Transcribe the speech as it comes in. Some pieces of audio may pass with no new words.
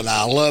And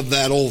I love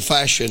that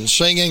old-fashioned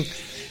singing.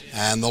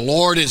 And the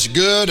Lord is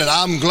good, and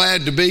I'm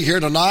glad to be here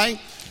tonight.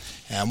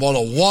 And what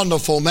a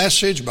wonderful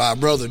message by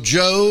Brother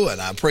Joe,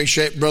 and I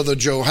appreciate Brother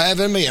Joe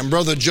having me, and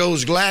Brother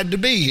Joe's glad to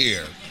be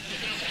here.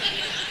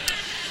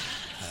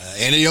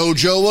 Any old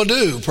Joe will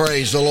do,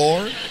 praise the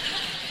Lord.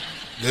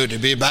 Good to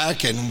be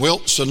back in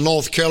Wilson,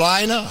 North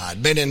Carolina.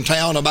 I'd been in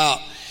town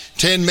about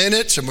 10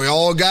 minutes, and we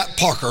all got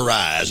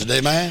Parkerized,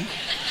 amen.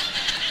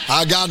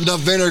 I got enough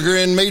vinegar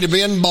in me to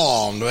be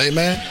embalmed,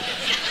 amen.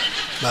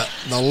 But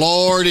the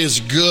Lord is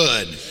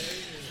good.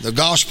 The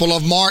Gospel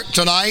of Mark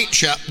tonight,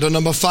 chapter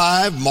number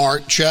 5.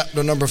 Mark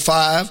chapter number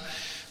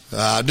 5.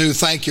 I do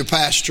thank you,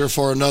 Pastor,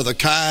 for another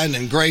kind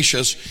and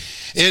gracious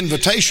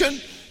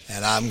invitation.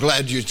 And I'm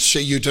glad to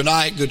see you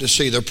tonight. Good to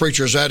see the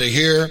preachers out of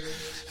here.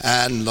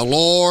 And the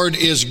Lord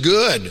is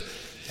good.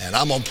 And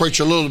I'm going to preach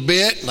a little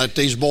bit and let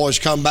these boys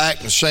come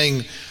back and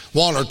sing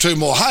one or two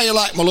more. How you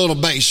like my little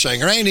bass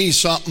singer? Ain't he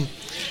something?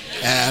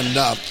 And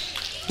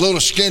little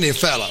skinny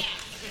fella.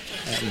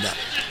 And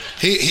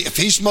if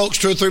he smokes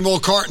 2 or 3 more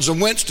cartons of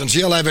Winston's,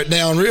 he'll have it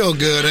down real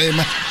good,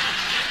 amen.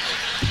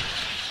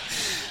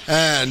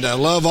 And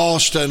love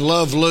Austin,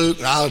 love Luke.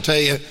 And I'll tell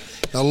you,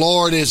 the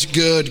Lord is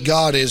good,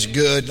 God is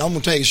good. And I'm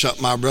going to tell you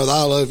something, my brother.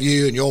 I love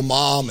you and your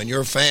mom and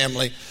your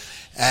family.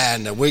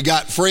 And we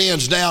got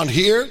friends down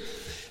here.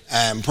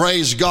 And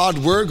praise God,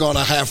 we're going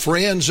to have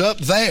friends up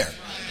there.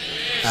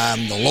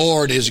 And the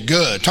Lord is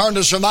good. Turn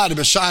to somebody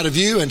beside of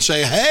you and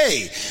say,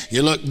 hey,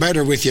 you look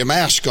better with your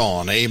mask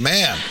on.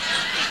 Amen.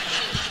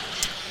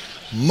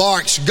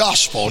 Mark's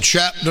Gospel,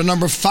 chapter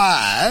number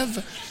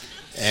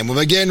 5, and we'll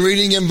begin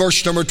reading in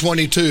verse number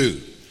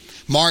 22.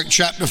 Mark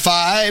chapter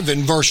 5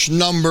 and verse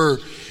number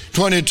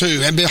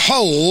 22. And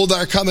behold,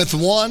 there cometh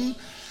one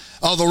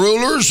of the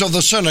rulers of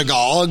the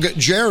synagogue,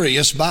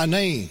 Jairus by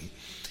name.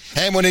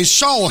 And when he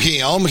saw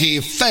him,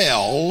 he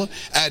fell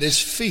at his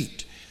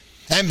feet,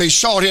 and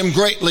besought him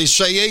greatly,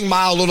 saying,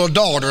 my little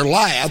daughter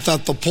lieth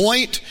at the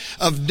point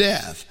of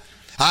death.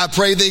 I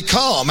pray thee,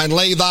 come and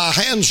lay thy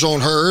hands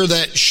on her,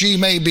 that she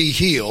may be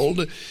healed.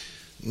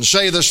 And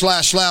say this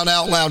last line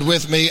out loud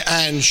with me,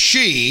 and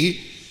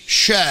she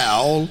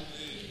shall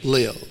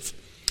live.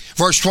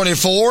 Verse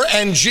 24,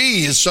 and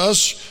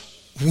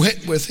Jesus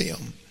went with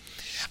him,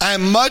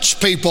 and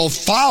much people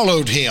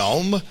followed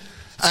him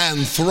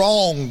and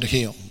thronged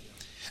him.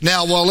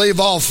 Now we'll leave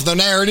off the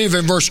narrative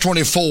in verse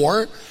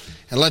 24,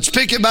 and let's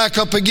pick it back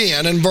up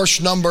again in verse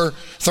number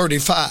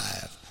 35.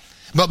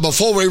 But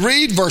before we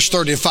read verse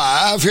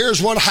 35,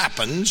 here's what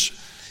happens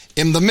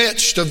in the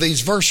midst of these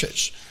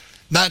verses.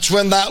 That's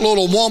when that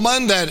little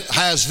woman that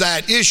has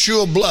that issue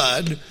of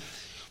blood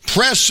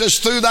presses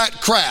through that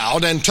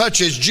crowd and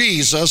touches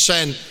Jesus,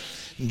 and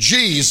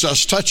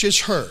Jesus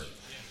touches her.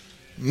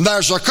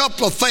 There's a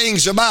couple of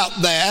things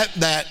about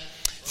that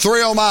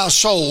thrill my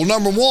soul.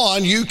 Number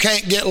one, you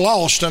can't get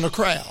lost in a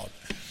crowd.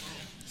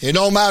 It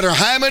don't matter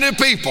how many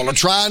people are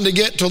trying to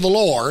get to the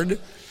Lord,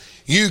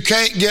 you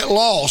can't get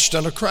lost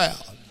in a crowd.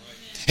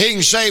 He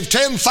can save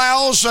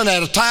 10,000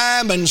 at a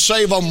time and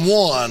save them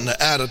one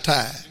at a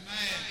time.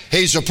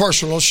 He's a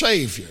personal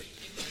Savior.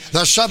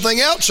 There's something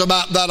else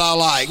about that I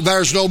like.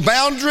 There's no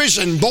boundaries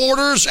and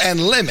borders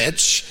and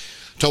limits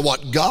to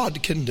what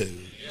God can do.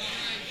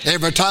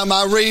 Every time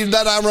I read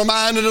that, I'm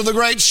reminded of the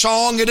great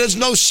song, it is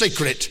no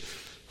secret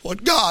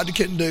what God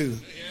can do.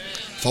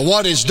 For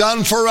what is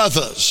done for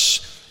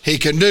others, He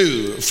can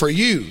do for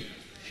you.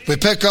 We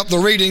pick up the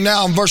reading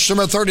now in verse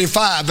number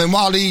 35. And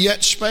while he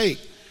yet spake,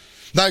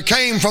 there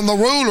came from the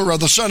ruler of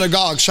the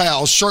synagogue's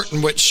house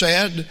certain which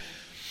said,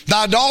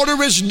 thy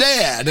daughter is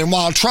dead, and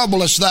why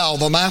troublest thou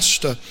the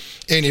master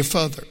any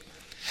further?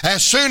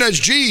 As soon as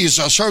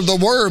Jesus heard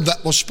the word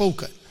that was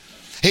spoken,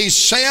 he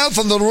said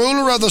from the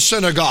ruler of the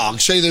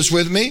synagogue, say this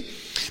with me,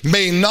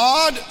 be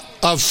not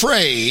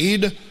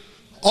afraid,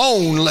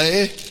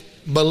 only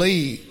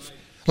believe.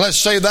 Let's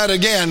say that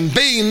again.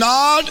 Be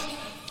not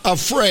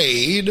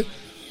afraid,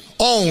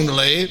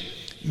 only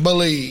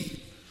believe.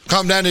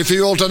 Come down, if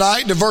you will,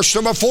 tonight to verse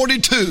number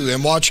 42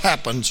 and watch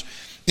happens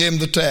in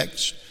the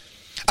text.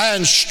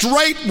 And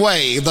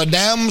straightway the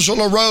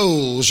damsel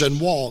arose and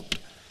walked,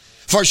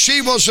 for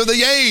she was of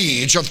the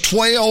age of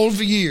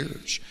 12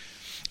 years.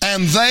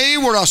 And they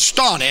were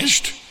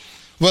astonished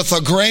with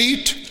a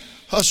great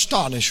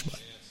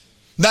astonishment.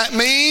 That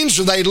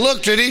means they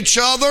looked at each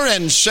other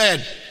and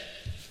said,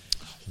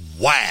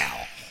 wow.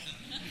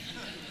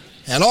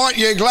 And aren't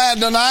you glad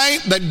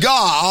tonight that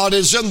God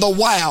is in the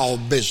wow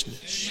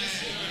business?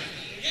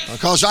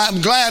 Because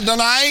I'm glad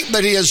tonight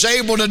that He is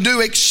able to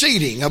do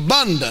exceeding,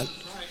 abundant,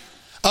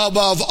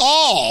 above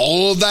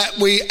all that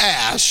we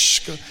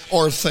ask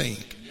or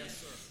think.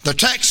 The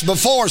text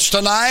before us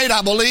tonight,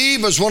 I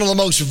believe, is one of the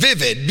most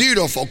vivid,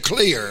 beautiful,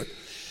 clear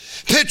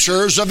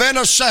pictures of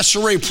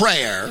intercessory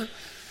prayer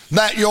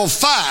that you'll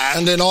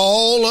find in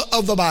all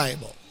of the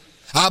Bible.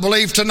 I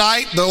believe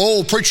tonight the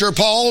old preacher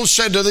Paul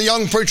said to the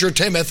young preacher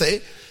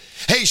Timothy,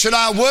 he said,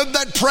 I would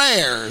that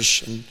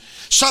prayers and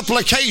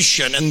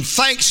supplication and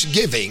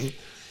thanksgiving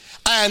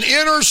and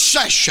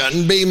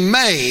intercession be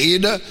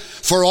made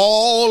for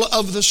all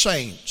of the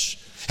saints.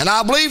 And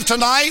I believe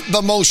tonight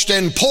the most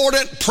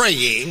important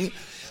praying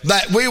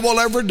that we will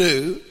ever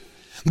do,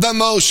 the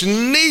most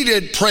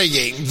needed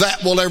praying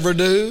that we'll ever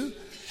do,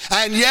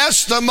 and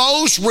yes, the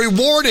most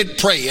rewarded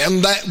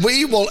praying that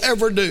we will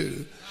ever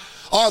do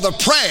are the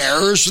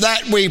prayers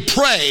that we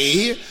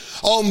pray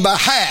on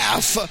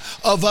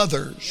behalf of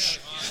others.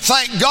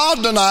 Thank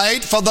God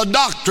tonight for the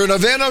doctrine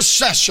of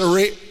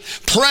intercessory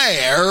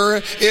prayer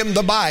in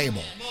the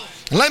Bible.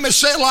 Let me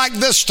say it like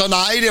this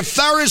tonight. If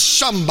there is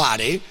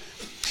somebody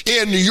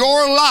in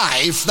your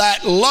life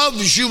that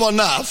loves you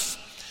enough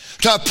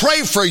to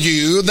pray for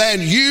you, then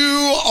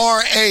you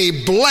are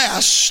a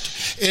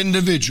blessed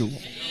individual.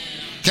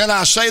 Can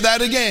I say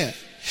that again?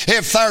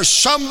 If there's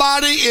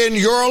somebody in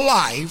your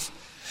life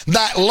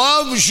that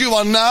loves you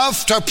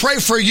enough to pray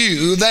for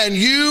you, then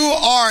you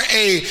are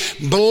a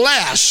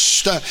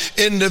blessed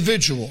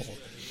individual.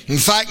 In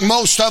fact,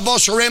 most of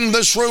us are in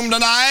this room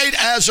tonight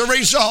as a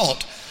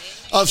result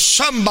of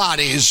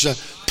somebody's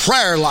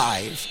prayer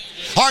life.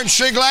 Aren't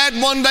you glad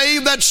one day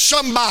that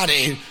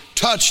somebody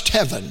touched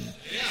heaven?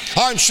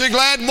 Aren't you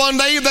glad one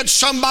day that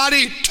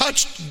somebody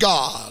touched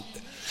God?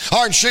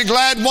 Aren't you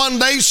glad one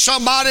day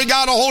somebody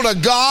got a hold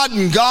of God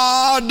and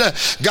God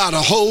got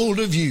a hold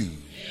of you?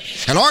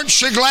 And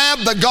aren't you glad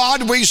the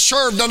God we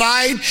serve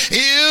tonight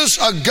is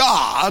a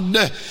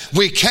God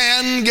we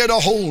can get a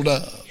hold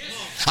of?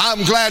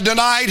 I'm glad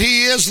tonight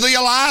He is the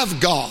alive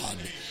God.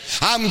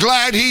 I'm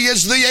glad He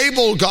is the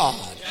able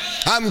God.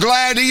 I'm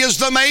glad He is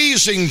the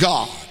amazing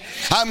God.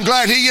 I'm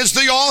glad He is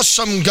the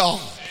awesome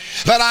God.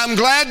 But I'm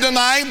glad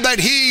tonight that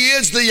He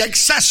is the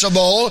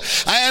accessible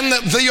and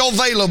the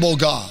available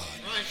God.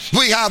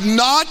 We have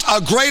not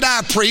a great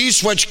high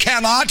priest which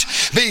cannot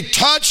be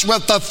touched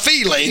with the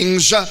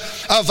feelings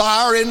of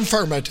our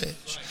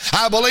infirmities.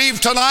 I believe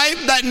tonight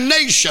that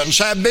nations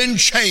have been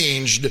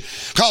changed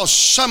because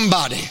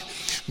somebody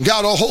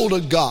got a hold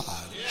of God.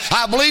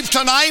 I believe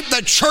tonight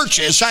that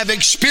churches have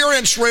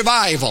experienced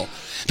revival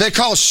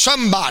because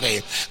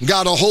somebody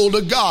got a hold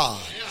of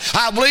God.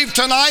 I believe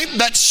tonight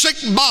that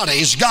sick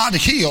bodies got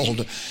healed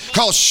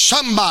because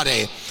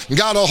somebody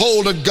got a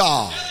hold of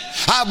God.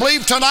 I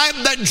believe tonight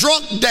that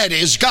drunk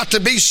daddies got to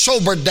be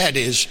sober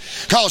daddies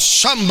because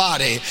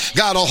somebody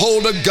got a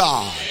hold of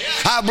God.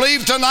 I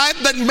believe tonight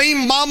that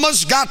mean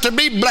mamas got to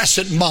be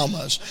blessed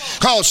mamas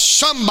because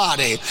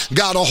somebody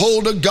got a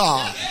hold of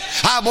God.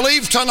 I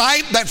believe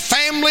tonight that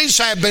families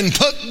have been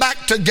put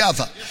back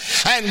together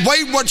and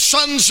wayward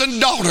sons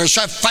and daughters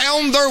have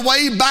found their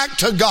way back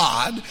to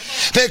God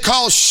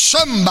because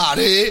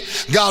somebody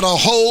got a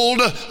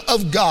hold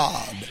of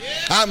God.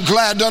 I'm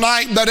glad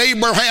tonight that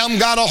Abraham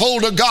got a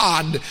hold of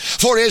God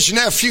for his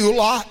nephew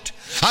Lot.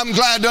 I'm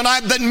glad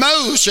tonight that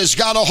Moses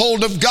got a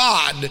hold of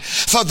God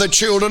for the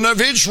children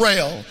of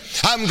Israel.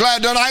 I'm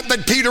glad tonight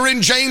that Peter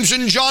and James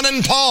and John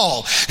and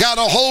Paul got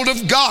a hold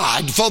of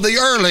God for the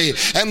early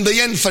and the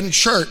infant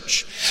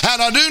church.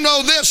 And I do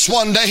know this,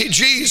 one day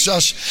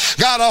Jesus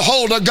got a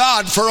hold of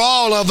God for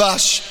all of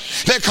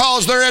us,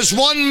 because there is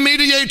one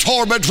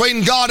mediator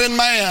between God and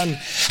man,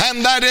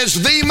 and that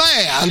is the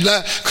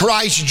man,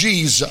 Christ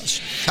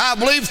Jesus. I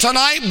believe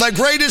tonight the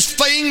greatest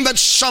thing that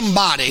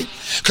somebody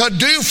could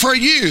do for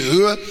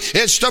you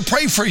is to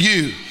pray for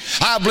you.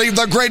 I believe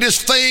the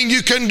greatest thing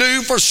you can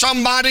do for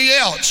somebody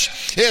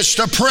else is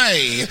to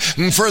pray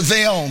for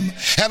them.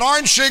 And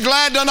aren't you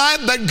glad tonight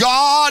that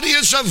God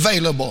is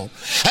available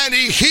and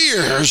He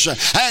hears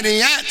and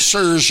He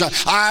answers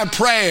our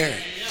prayer?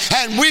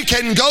 And we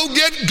can go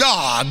get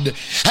God,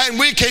 and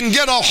we can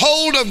get a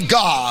hold of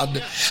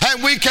God,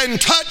 and we can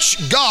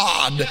touch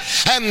God,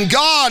 and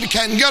God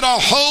can get a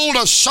hold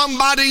of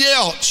somebody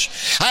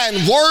else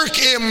and work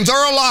in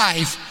their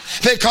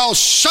life, because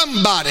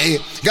somebody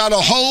got a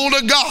hold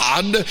of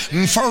God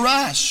for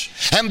us.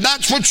 And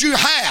that's what you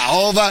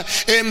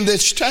have in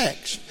this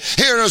text.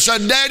 Here is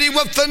a daddy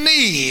with the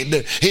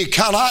need he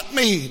cannot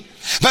meet,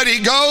 but he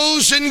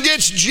goes and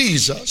gets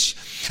Jesus,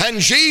 and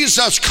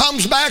Jesus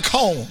comes back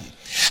home,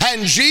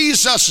 and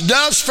Jesus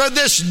does for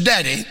this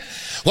daddy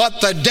what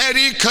the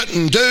daddy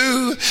couldn't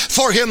do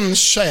for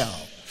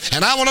himself.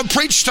 And I want to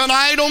preach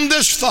tonight on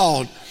this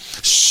thought: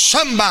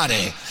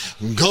 somebody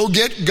go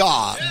get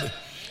God.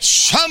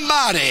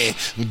 Somebody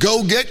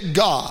go get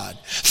God.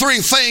 Three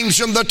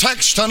things in the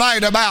text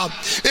tonight about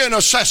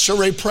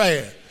intercessory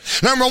prayer.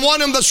 Number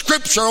one, in the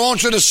scripture, I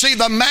want you to see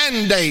the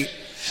mandate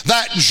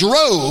that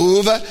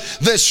drove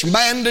this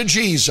man to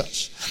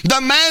Jesus. The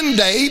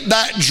mandate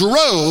that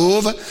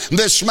drove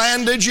this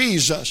man to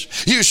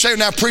Jesus. You say,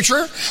 now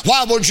preacher,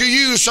 why would you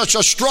use such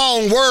a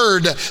strong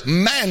word,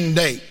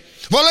 mandate?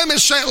 Well, let me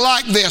say it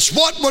like this.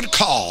 What would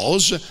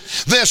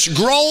cause this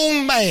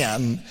grown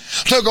man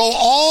to go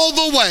all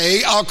the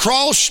way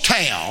across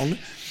town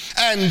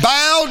and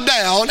bow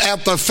down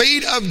at the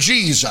feet of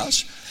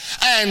Jesus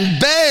and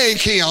beg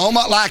him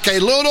like a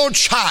little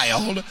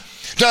child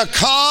to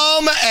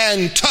come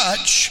and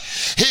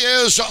touch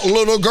his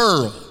little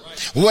girl?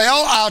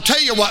 Well, I'll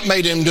tell you what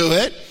made him do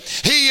it.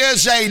 He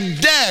is a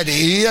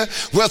daddy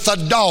with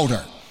a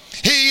daughter.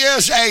 He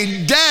is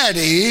a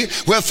daddy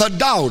with a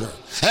daughter.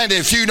 And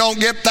if you don't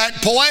get that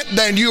point,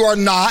 then you are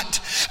not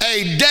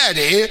a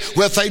daddy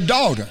with a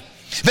daughter.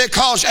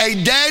 Because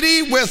a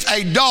daddy with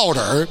a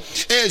daughter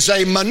is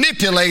a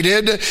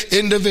manipulated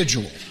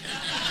individual.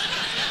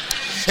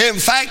 In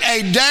fact,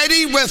 a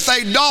daddy with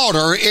a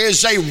daughter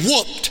is a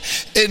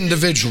whooped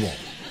individual.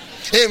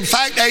 In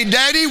fact, a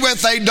daddy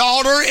with a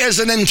daughter is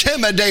an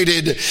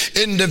intimidated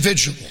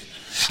individual.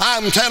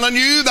 I'm telling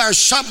you, there's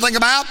something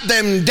about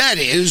them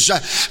daddies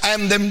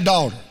and them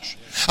daughters.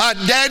 A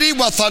daddy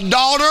with a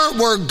daughter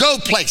will go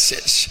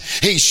places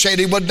he said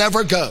he would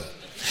never go.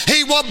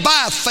 He will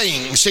buy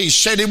things he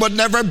said he would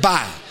never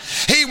buy.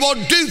 He will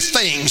do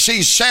things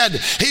he said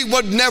he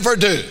would never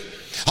do.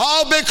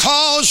 All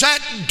because that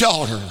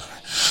daughter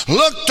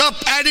looked up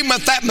at him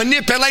with that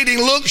manipulating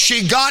look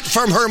she got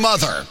from her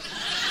mother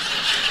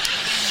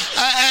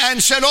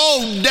and said,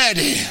 oh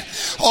daddy,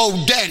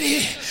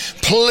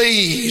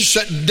 please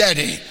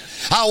daddy.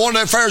 I wonder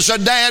if there's a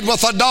dad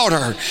with a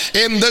daughter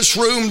in this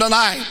room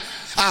tonight.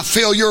 I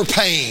feel your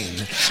pain.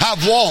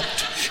 I've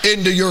walked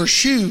into your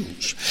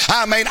shoes.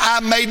 I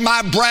made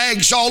my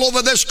brags all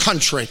over this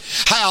country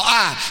how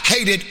I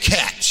hated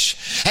cats.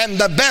 And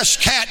the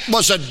best cat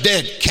was a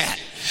dead cat.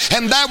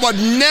 And there would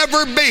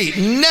never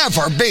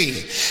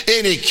be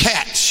any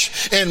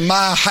cats in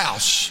my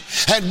house.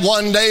 And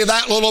one day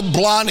that little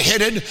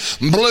blonde-headed,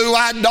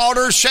 blue-eyed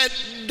daughter said,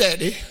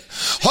 Daddy,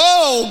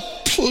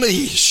 oh,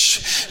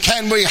 please,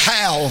 can we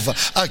have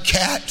a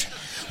cat?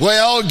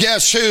 Well,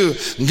 guess who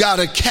got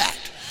a cat?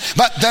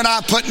 But then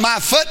I put my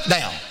foot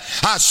down.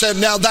 I said,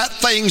 now that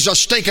thing's a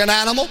stinking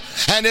animal,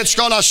 and it's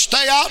going to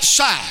stay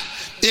outside.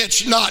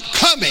 It's not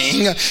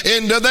coming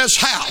into this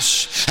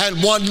house.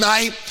 And one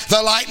night,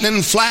 the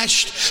lightning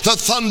flashed, the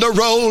thunder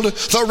rolled,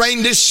 the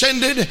rain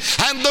descended,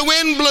 and the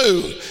wind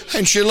blew.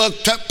 And she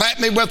looked up at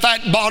me with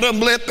that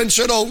bottom lip and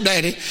said, oh,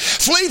 Daddy,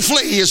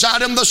 Flea is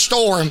out in the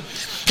storm.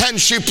 Can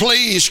she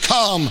please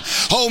come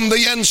on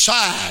the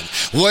inside?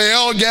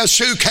 Well, guess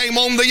who came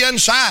on the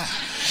inside?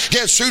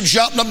 Guess who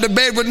jumped up to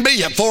bed with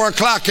me at 4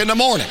 o'clock in the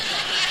morning?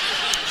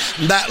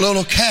 That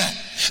little cat.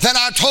 Then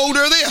I told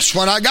her this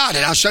when I got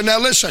it. I said, now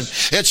listen,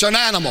 it's an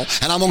animal.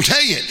 And I'm going to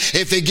tell you,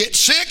 if it gets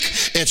sick,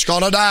 it's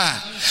going to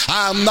die.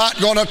 I'm not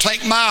going to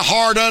take my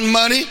hard-earned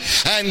money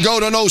and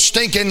go to no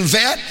stinking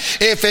vet.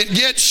 If it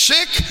gets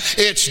sick,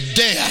 it's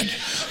dead.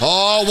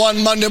 Oh,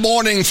 one Monday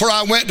morning before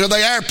I went to the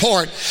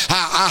airport,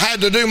 I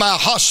had to do my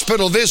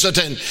hospital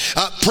visiting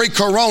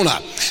pre-corona.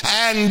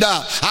 And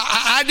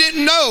I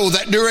didn't know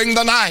that during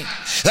the night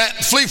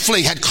that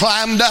Flea had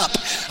climbed up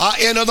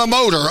into the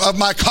motor of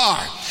my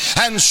car.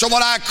 And so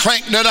when I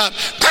cranked it up,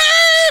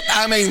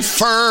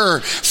 fur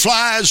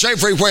flies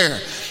everywhere.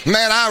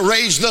 Man, I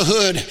raised the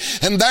hood,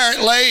 and there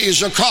it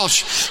lays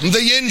across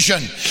the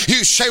engine.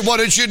 You say, what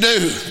did you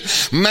do?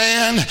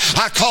 Man,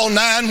 I called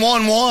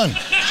 911.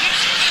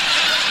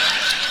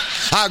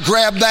 I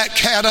grabbed that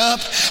cat up.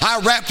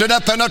 I wrapped it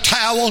up in a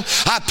towel.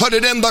 I put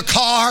it in the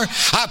car.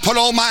 I put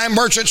on my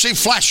emergency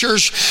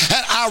flashers,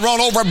 and I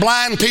run over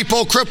blind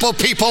people, crippled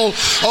people,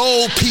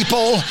 old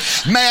people.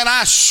 Man,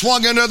 I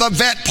swung into the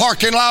vet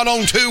parking lot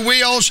on 2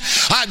 wheels.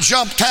 I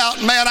jumped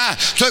out. Man, I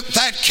took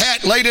that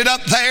cat, laid it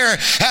up there,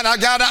 and I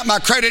got out my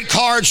credit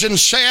cards and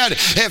said,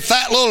 if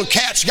that little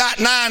cat's got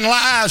 9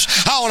 lives,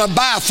 I want to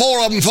buy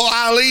 4 of them before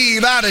I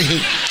leave out of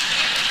here.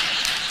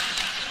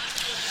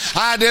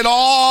 I did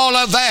all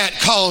of that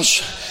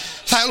because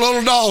that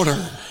little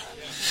daughter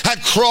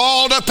had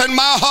crawled up in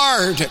my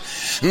heart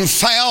and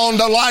found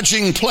a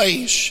lodging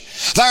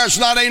place. There's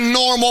not a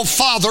normal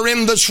father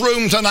in this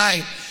room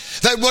tonight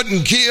that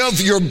wouldn't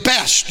give your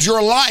best,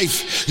 your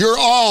life, your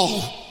all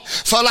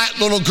for that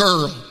little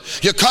girl.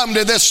 You come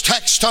to this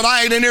text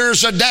tonight and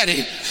here's a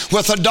daddy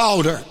with a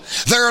daughter.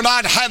 They're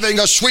not having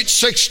a sweet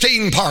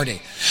 16 party.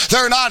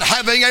 They're not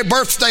having a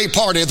birthday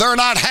party. They're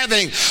not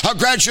having a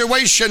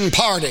graduation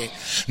party.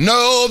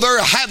 No,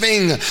 they're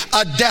having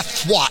a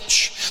death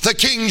watch. The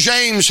King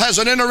James has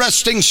an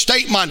interesting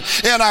statement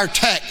in our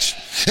text.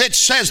 It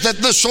says that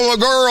this little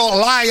girl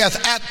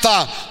lieth at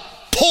the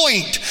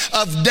point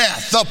of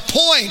death. The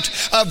point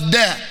of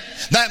death.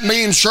 That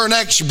means her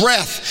next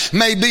breath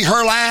may be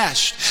her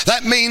last.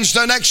 That means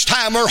the next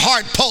time her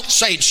heart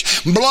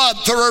pulsates blood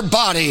through her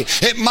body,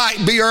 it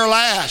might be her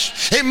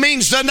last. It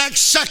means the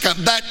next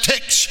second that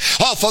ticks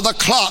off of the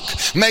clock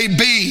may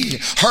be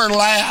her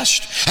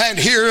last. And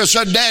here is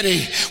a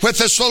daddy with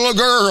this little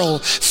girl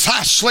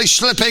fastly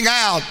slipping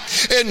out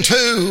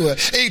into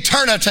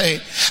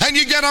eternity. And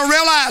you got to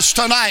realize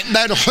tonight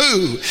that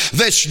who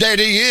this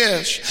daddy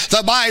is.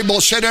 The Bible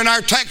said in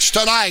our text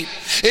tonight,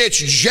 it's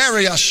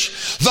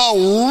Jairus, the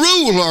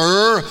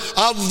ruler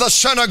of the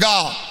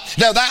synagogue.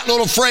 Now that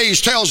little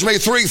phrase tells me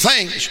 3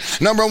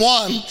 things. Number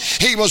 1,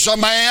 he was a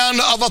man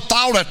of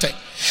authority.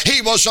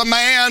 He was a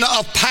man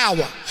of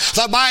power.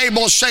 The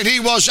Bible said he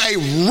was a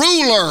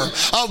ruler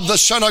of the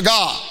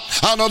synagogue.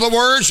 In other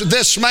words,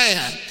 this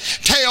man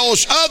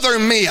tells other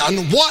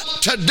men what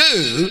to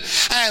do,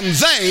 and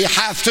they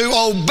have to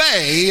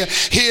obey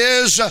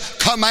his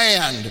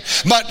command.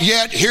 But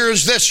yet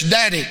here's this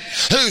daddy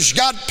who's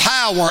got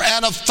power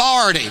and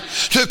authority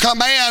to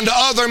command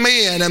other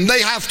men, and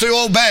they have to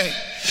obey.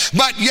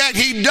 But yet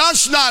he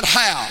does not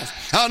have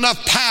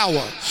enough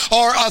power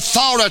or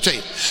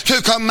authority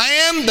to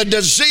command the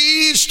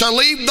disease to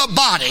leave the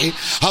body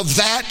of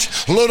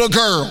that little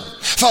girl.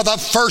 For the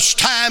first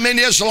time in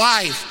his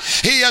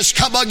life, he has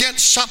come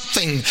against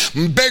something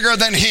bigger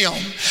than him.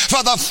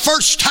 For the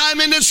first time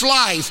in his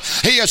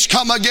life, he has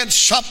come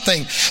against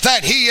something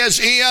that he is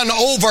in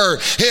over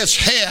his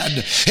head.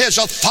 His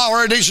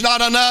authority is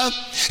not enough.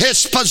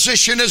 His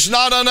position is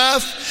not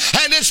enough.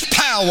 And his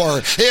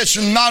power is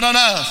not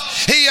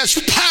enough. He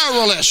is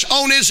powerless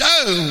on his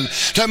own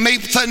to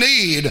meet the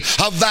need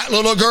of that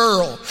little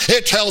girl.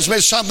 It tells me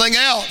something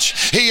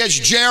else. He is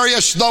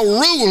Jairus, the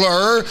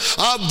ruler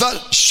of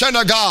the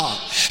synagogue.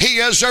 He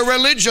is a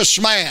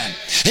religious man.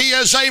 He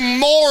is a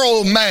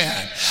moral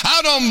man.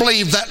 I don't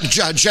believe that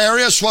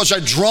Jairus was a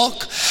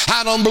drunk.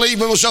 I don't believe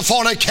he was a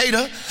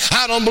fornicator.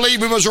 I don't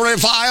believe he was a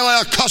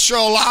reviler, a cusser,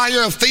 a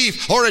liar, a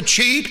thief, or a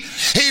cheat.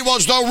 He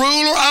was the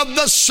ruler of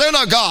the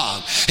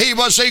synagogue. He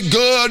was a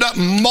good,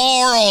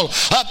 moral,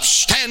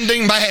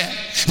 upstanding man.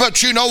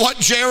 But you know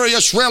what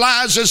Jairus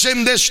realizes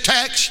in this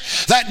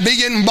text? That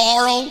being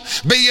moral,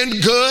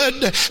 being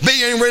good,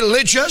 being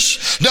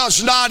religious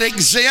does not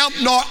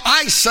exempt nor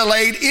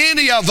isolate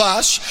any of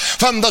us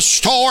from the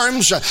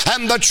storms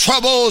and the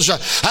troubles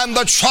and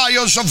the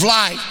trials of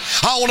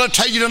life. I want to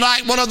tell you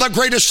tonight, one of the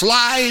greatest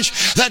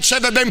lies that's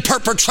ever been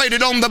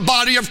perpetrated on the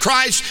body of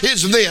Christ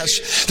is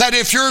this: that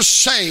if you're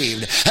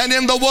saved and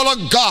in the will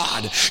of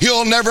God,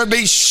 you'll never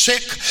be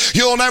sick,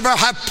 you'll never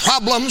have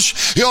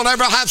problems, you'll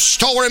never have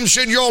storms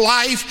in your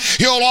life,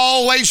 you'll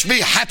always be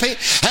happy,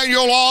 and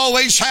you'll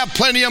always have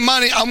plenty of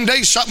money. I'm going to tell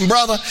you something,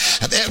 brother.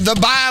 The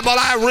Bible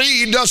I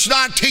read does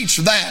not teach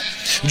that.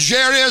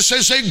 Jairus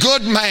is a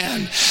good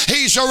man.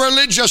 He's a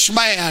religious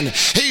man.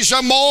 He's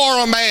a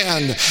moral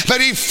man.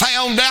 But he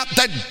found out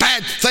that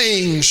bad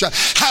things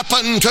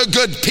happen to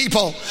good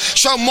people.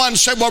 Someone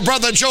said, well,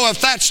 Brother Joe,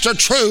 if that's the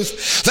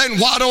truth, then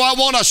why do I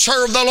want to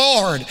serve the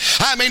Lord?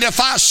 I mean, if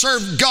I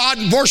serve God,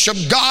 worship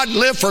God,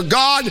 live for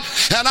God,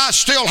 and I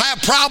still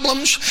have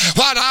problems,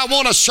 why do I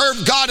want to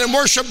serve God and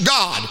worship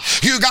God?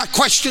 You got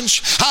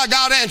questions? I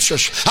got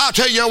answers. I'll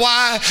tell you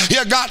why.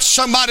 You got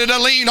somebody to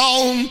lean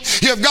on.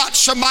 You've got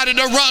somebody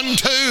to run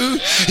to.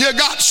 You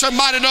got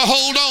somebody to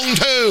hold on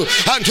to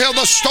until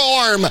the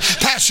storm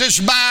passes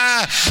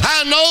by.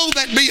 I know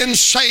that being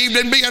saved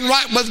and being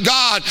right with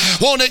God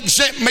won't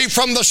exempt me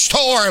from the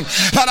storm,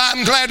 but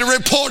I'm glad to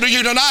report to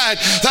you tonight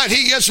that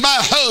He is my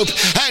hope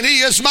and He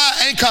is my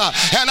anchor,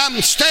 and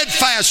I'm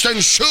steadfast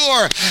and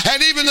sure,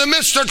 and even in the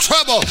midst of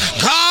trouble,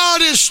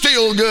 God is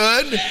still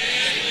good.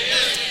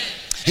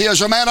 He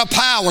is a man of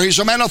power. He's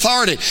a man of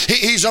authority.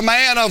 He's a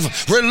man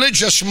of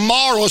religious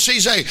morals.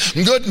 He's a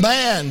good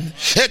man.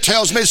 It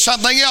tells me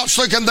something else.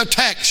 Look in the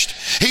text.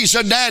 He's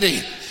a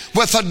daddy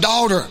with a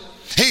daughter.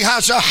 He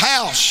has a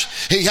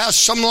house. He has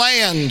some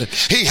land.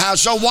 He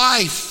has a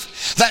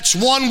wife. That's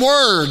one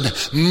word: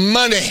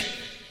 money.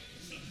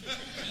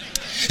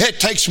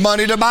 It takes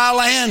money to buy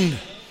land.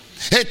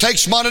 It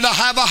takes money to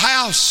have a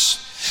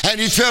house.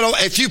 And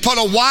if you put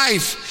a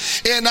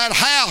wife in that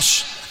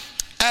house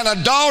and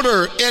a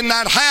daughter in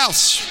that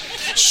house,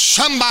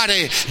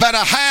 somebody better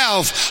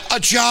have a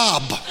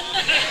job.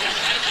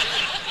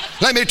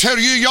 Let me tell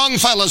you, young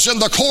fellas, in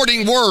the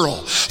courting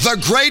world, the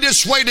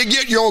greatest way to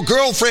get your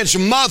girlfriend's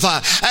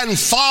mother and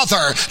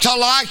father to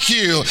like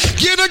you,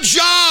 get a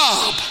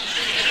job.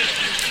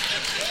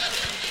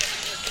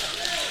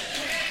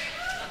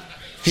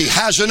 He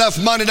has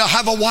enough money to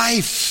have a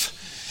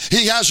wife.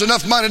 He has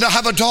enough money to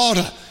have a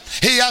daughter.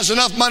 He has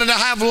enough money to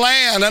have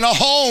land and a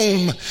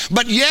home.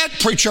 But yet,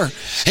 preacher,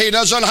 he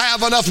doesn't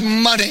have enough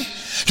money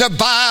to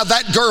buy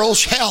that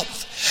girl's health.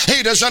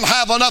 He doesn't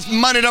have enough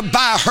money to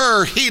buy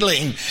her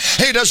healing.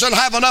 He doesn't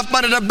have enough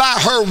money to buy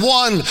her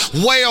one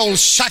well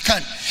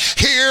second.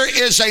 Here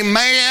is a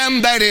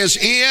man that is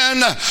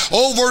in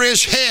over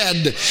his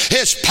head.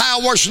 His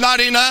power's not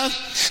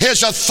enough.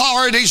 His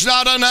authority's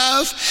not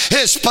enough.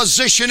 His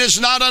position is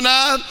not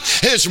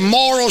enough. His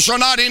morals are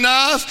not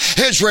enough.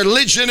 His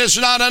religion is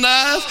not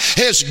enough.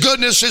 His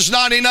goodness is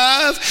not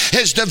enough.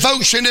 His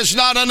devotion is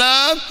not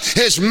enough.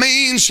 His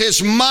means,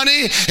 his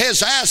money,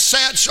 his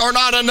assets are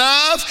not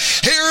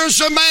enough.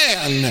 Here's a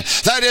man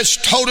that is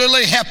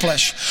totally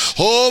helpless.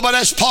 Oh, but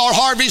as Paul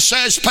Harvey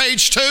says,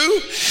 page 2,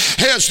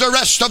 here's the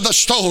rest of the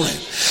story.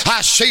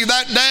 I see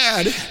that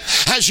dad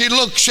as he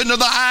looks into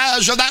the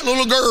eyes of that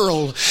little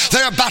girl.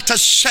 They're about to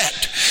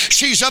set.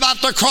 She's about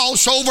to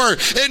cross over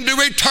into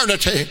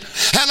eternity.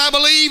 And I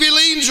believe he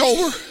leans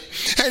over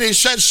And he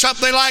said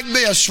something like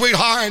this,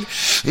 sweetheart,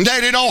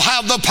 Daddy don't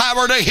have the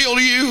power to heal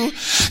you.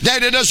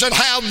 Daddy doesn't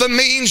have the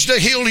means to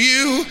heal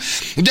you.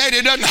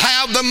 Daddy doesn't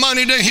have the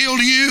money to heal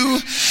you.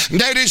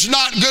 Daddy's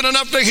not good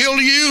enough to heal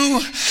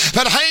you.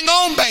 But hang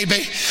on,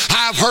 baby.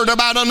 I've heard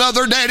about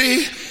another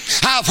daddy.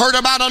 I've heard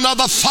about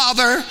another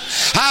father.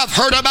 I've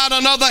heard about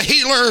another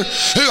healer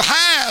who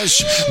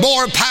has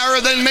more power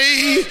than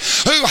me,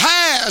 who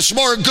has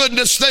more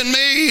goodness than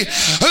me,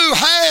 who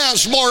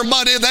has more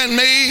money than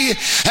me.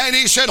 And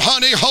he said,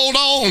 honey, hold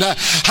on.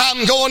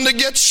 I'm going to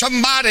get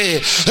somebody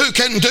who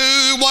can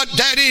do what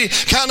Daddy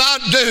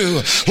cannot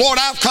do. Lord,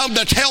 I've come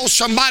to tell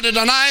somebody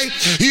tonight,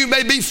 you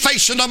may be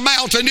facing a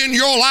mountain in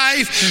your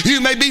life.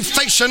 You may be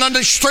facing an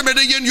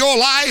extremity in your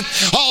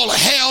life. All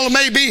hell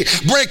may be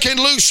breaking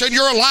loose in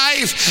your life.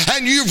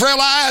 And you've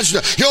realized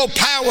your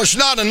power's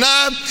not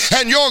enough,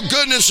 and your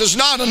goodness is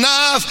not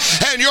enough,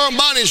 and your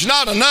money's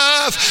not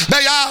enough. May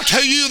I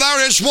tell you,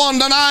 there is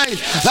one tonight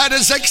that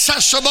is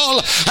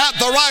accessible at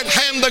the right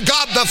hand of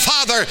God the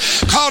Father,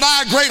 called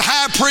our great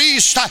high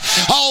priest.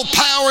 All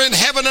power in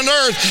heaven and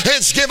earth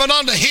is given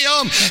unto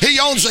him.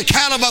 He owns the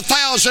count of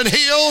 1,000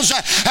 hills,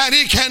 and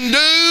he can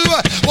do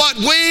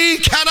what we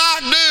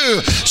cannot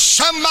do.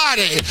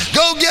 Somebody,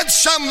 go get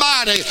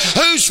somebody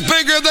who's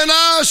bigger than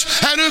us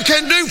and who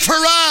can do for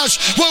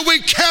us what we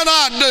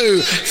cannot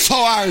do for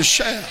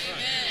ourselves.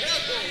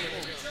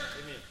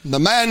 The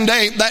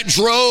mandate that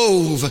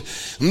drove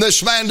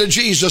this man to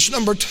Jesus.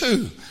 Number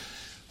two,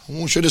 I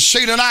want you to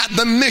see tonight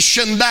the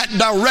mission that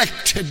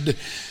directed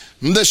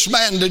this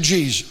man to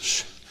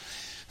Jesus.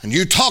 And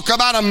you talk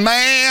about a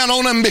man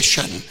on a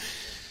mission.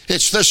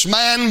 It's this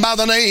man by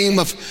the name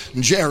of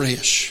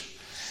Jairus.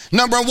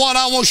 Number one,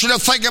 I want you to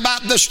think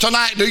about this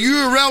tonight. Do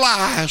you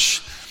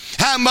realize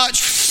how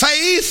much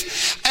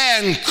faith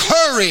and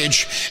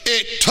courage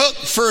it took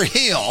for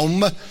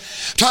him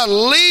to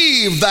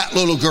leave that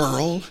little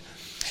girl,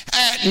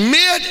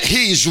 admit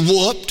he's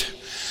whooped,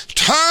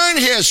 turn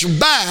his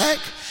back,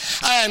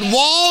 and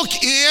walk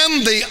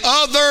in the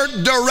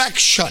other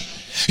direction?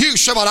 You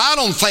say, well, I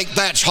don't think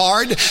that's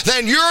hard.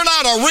 Then you're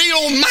not a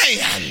real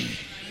man.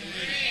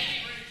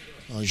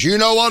 Because you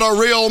know what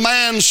a real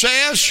man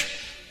says?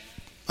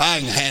 I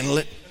can handle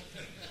it.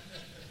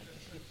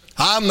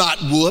 I'm not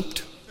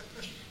whooped.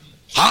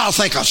 I'll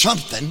think of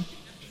something.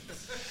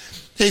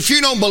 If you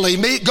don't believe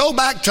me, go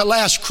back to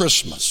last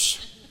Christmas.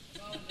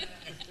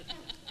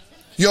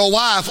 Your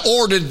wife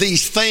ordered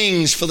these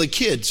things for the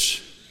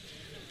kids.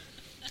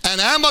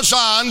 And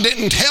Amazon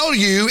didn't tell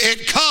you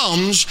it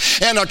comes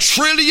in 1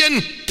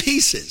 trillion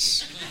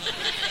pieces.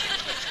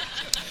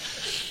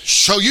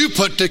 So you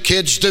put the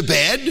kids to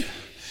bed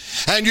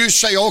and you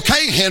say,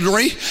 okay,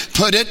 Henry,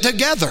 put it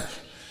together.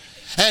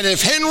 And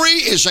if Henry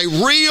is a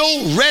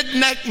real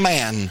redneck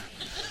man,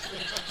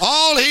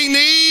 all he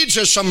needs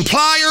is some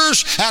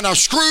pliers and a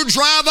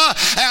screwdriver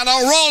and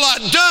a roll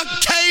of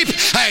duct tape,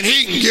 and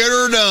he can get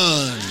her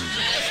done.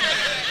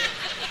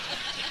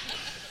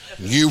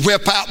 You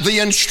whip out the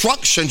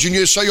instructions and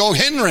you say, oh,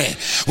 Henry,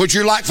 would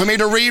you like for me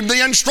to read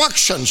the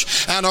instructions?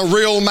 And a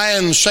real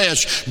man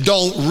says,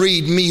 don't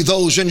read me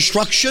those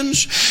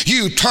instructions.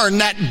 You turn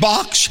that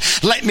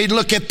box. Let me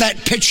look at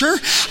that picture.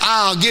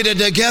 I'll get it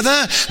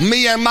together.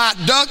 Me and my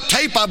duct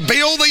tape will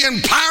build the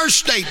Empire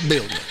State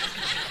Building.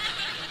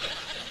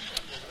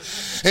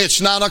 It's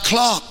 9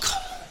 o'clock.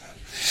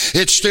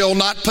 It's still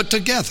not put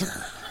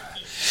together.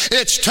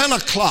 It's 10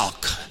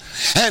 o'clock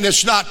and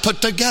it's not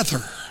put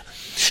together.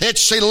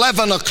 It's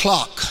 11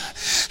 o'clock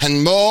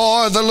and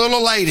more, the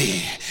little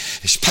lady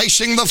is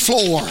pacing the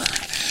floor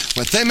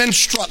with them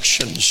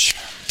instructions,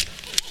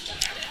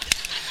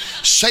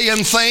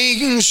 saying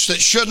things that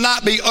should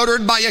not be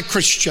uttered by a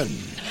Christian.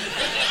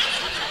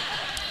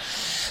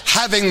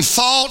 Having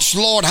thoughts,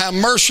 Lord have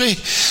mercy,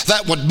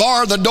 that would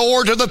bar the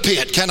door to the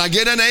pit. Can I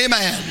get an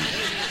amen?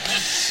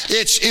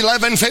 It's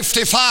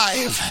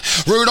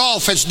 11:55.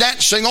 Rudolph is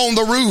dancing on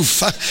the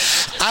roof.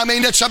 I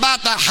mean, it's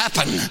about to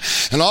happen.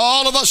 And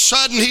all of a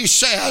sudden he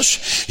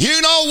says,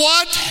 you know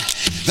what?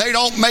 They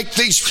don't make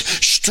these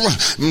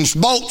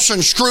bolts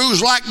and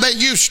screws like they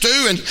used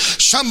to, and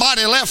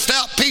somebody left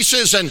out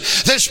pieces, and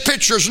this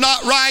picture's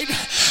not right.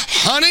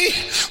 Honey,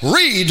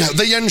 read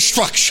the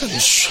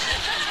instructions.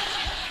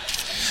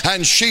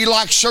 And she,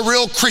 like a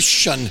real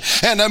Christian,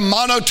 in a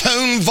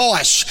monotone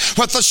voice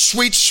with a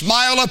sweet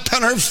smile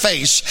upon her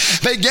face,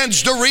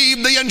 begins to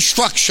read the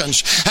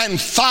instructions.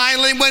 And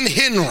finally, when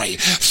Henry,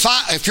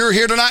 if you're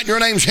here tonight and your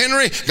name's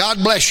Henry,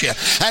 God bless you.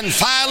 And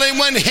finally,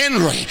 when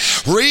Henry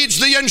reads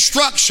the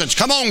instructions,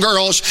 come on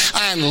girls,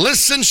 and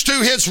listens to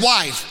his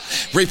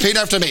wife, repeat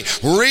after me,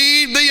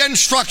 read the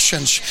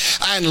instructions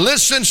and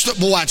listens to,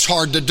 boy, it's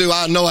hard to do,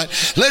 I know it.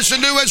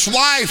 Listen to his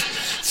wife.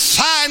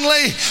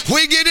 Finally,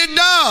 we get it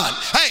done.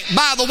 Hey,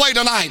 by the way,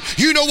 tonight,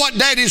 you know what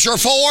daddies are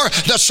for?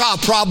 To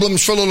solve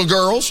problems for little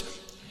girls.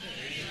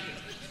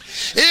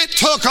 It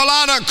took a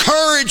lot of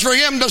courage for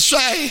him to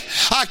say,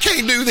 I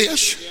can't do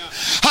this.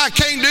 I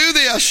can't do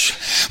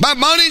this. My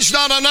money's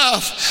not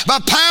enough. My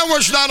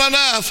power's not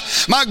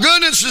enough. My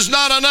goodness is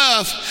not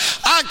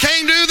enough. I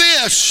can't do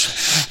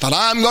this. But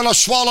I'm going to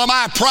swallow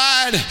my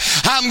pride.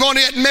 I'm going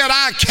to admit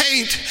I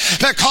can't,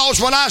 because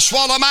when I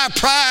swallow my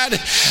pride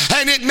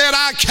and admit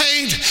I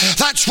can't,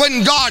 that's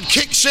when God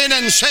kicks in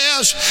and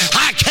says,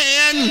 I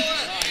can.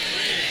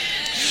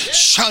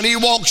 Sonny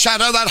walks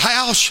out of that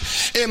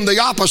house in the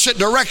opposite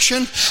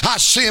direction. I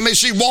see him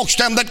as he walks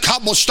down that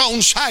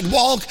cobblestone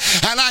sidewalk,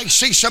 and I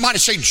see somebody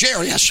say,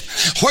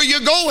 Jairus, where you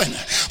going?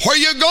 Where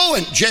you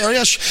going?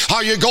 Jairus,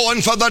 are you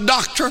going for the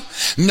doctor?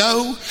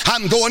 No,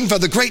 I'm going for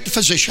the great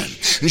physician.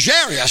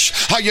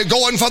 Jairus, are you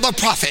going for the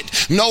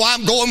prophet? No,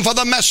 I'm going for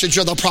the message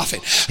of the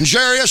prophet.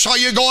 Jairus, are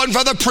you going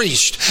for the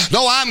priest?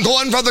 No, I'm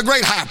going for the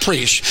great high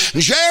priest.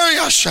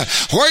 Jairus,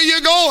 where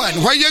you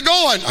going? Where you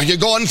going? Are you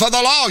going for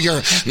the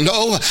lawyer?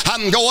 No,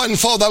 I'm going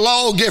for the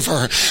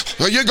lawgiver.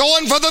 Are you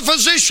going for the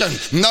physician?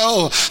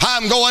 No,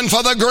 I'm going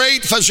for the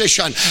great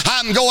physician.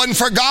 I'm going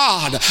for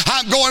God.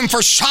 I'm going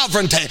for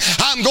sovereignty.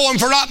 I'm going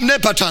for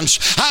omnipotence.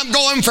 I'm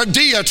going for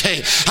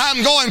deity.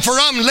 I'm going for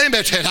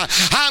unlimited.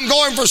 I'm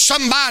going for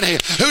somebody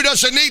who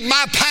doesn't need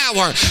my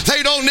power.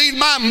 They don't need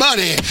my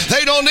money.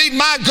 They don't need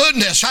my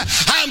goodness.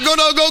 I'm going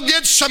to go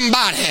get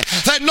somebody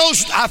that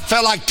knows. I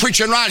felt like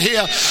preaching right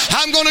here.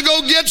 I'm going to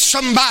go get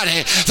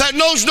somebody that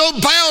knows no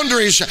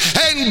boundaries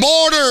and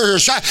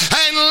borders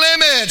and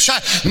limits.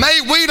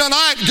 May we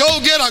tonight go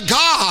get a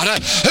God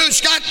who's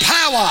got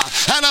power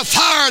and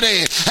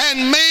authority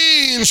and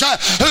means,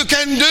 who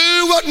can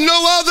do what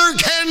no other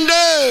can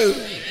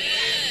do.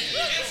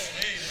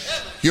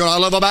 You know what I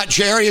love about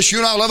Jairus? You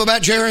know what I love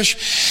about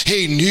Jairus?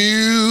 He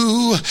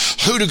knew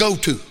who to go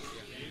to.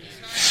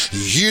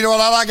 You know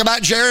what I like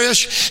about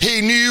Jairus?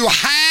 He knew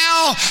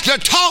how to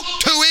talk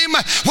to him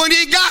when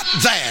he got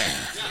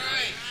there.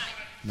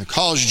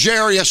 Because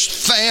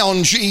Jairus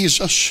found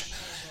Jesus.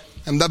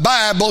 And the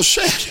Bible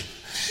said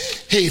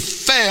he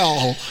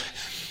fell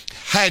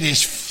at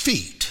his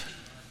feet.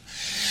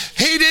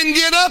 He didn't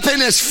get up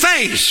in his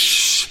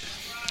face.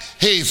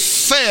 He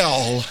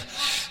fell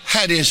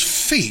at his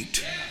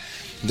feet.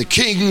 The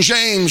King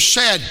James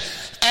said,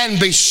 and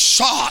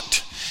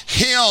besought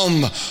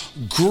him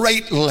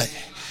greatly.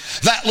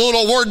 That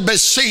little word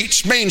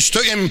beseech means to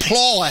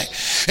employ.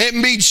 It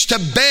means to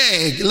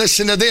beg.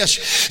 Listen to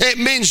this. It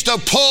means to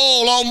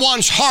pull on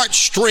one's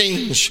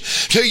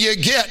heartstrings till you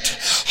get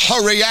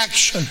a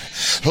reaction.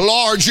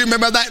 Lord, you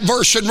remember that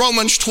verse in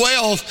Romans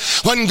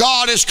 12 when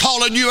God is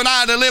calling you and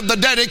I to live the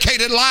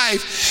dedicated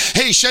life.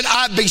 He said,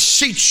 I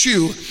beseech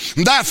you,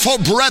 therefore,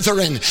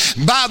 brethren,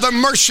 by the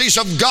mercies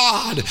of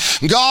God.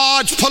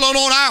 God's pulling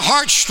on our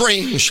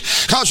heartstrings,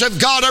 because if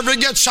God ever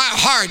gets our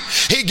heart,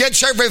 he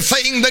gets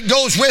everything that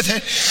goes with it.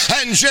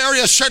 And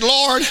Jairus said,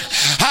 Lord,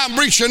 I'm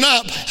reaching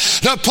up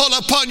to pull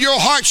upon your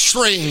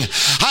heartstring.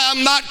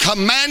 I'm not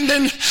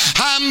commanding,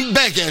 I'm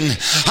begging.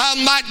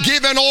 I'm not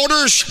giving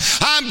orders,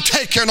 I'm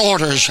taking orders.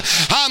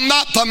 I'm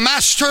not the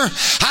master,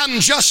 I'm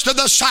just a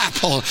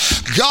disciple.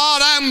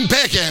 God, I'm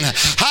begging,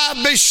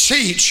 I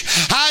beseech,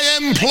 I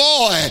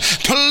implore,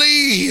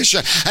 please.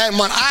 And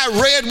when I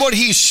read what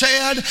he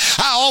said,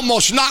 I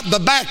almost knocked the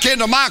back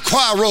end of my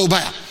choir robe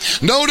out.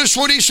 Notice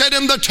what he said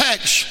in the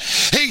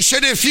text. He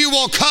said, if you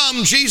will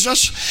come,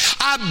 Jesus,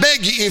 I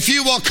beg you, if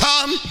you will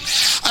come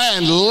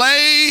and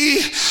lay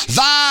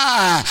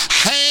thy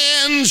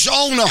hands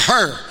on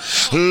her.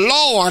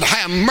 Lord,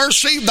 have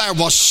mercy. There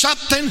was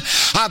something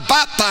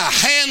about the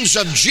hands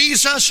of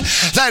Jesus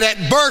that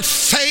had birthed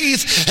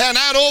faith in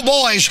that old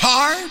boy's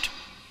heart.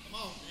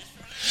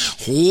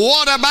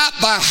 What about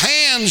the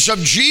hands of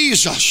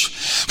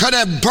Jesus could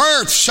have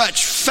birthed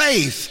such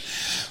faith?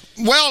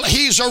 Well,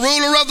 he's a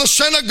ruler of the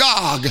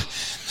synagogue.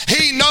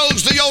 He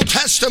knows the Old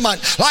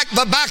Testament like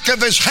the back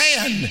of his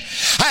hand.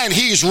 And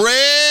he's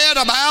read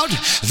about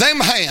them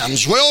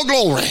hands. Well,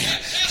 glory.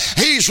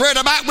 He's read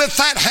about with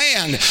that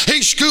hand.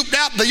 He scooped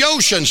out the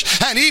oceans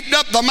and heaped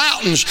up the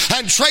mountains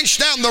and traced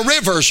down the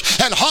rivers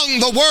and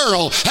hung the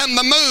world and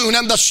the moon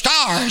and the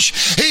stars.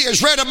 He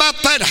has read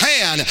about that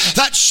hand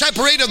that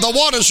separated the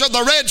waters of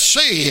the Red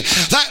Sea,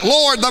 that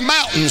lowered the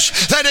mountains,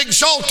 that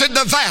exalted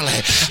the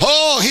valley.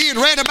 Oh, he had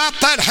read about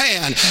that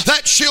hand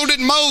that shielded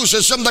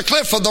Moses from the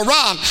cliff of the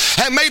rock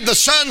and made the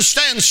sun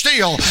stand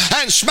still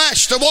and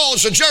smashed the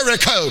walls of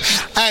Jericho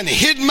and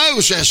hid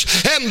Moses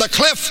in the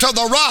cleft of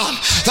the rock.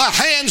 The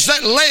hands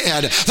that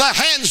led, the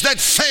hands that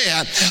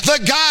fed,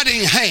 the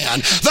guiding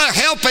hand, the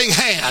helping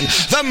hand,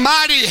 the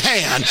mighty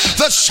hand,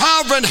 the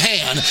sovereign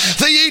hand,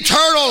 the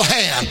eternal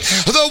hand,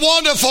 the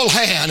wonderful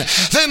hand,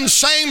 them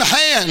same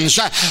hands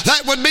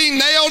that would be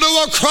nailed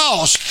to a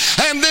cross,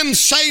 and them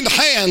same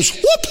hands,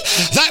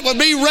 that would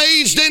be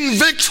raised in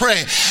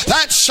victory.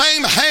 That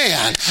same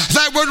hand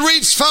that would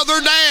reach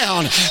further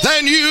down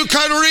than you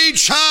could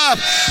reach up.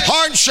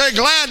 Aren't you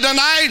glad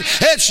tonight?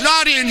 It's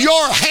not in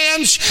your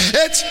hands.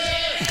 It's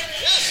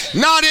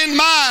not in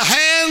my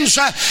hands.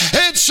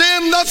 It's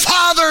in the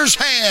Father's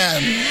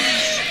hand.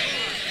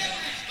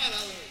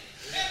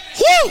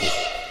 Woo!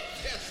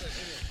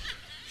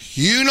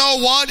 You know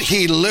what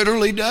he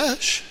literally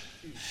does?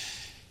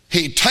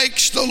 He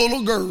takes the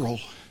little girl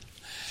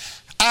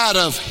out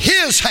of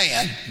his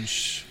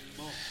hands,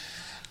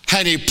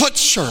 and he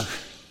puts her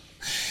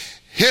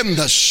in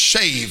the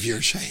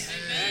Savior's hand.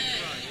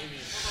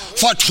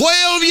 For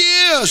 12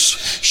 years,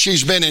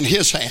 she's been in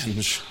his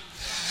hands.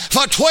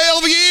 For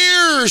 12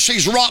 years,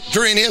 he's rocked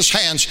her in his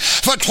hands.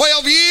 For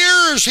 12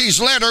 years, he's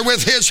led her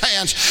with his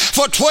hands.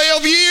 For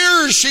 12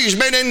 years, she's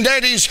been in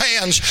Daddy's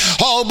hands.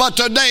 Oh, but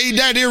today,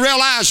 Daddy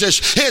realizes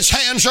his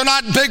hands are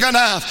not big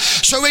enough.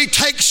 So he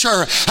takes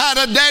her out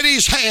of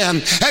Daddy's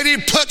hand and he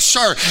puts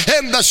her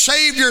in the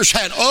Savior's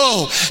hand.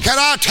 Oh, can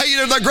I tell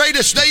you, the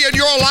greatest day in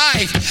your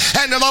life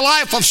and in the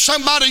life of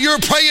somebody you're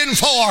praying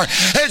for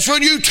is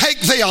when you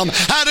take them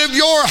out of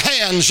your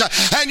hands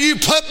and you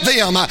put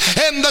them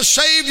in the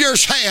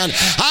Savior's hand.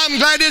 I'm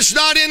glad it's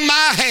not in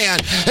my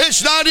hand.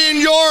 It's not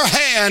in your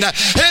hand.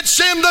 It's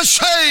in the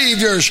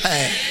Savior's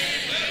hand.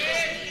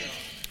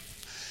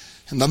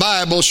 And the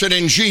Bible said,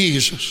 and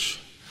Jesus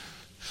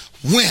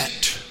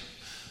went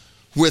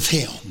with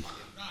him.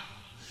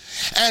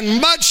 And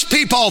much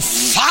people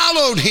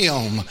followed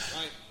him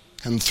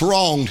and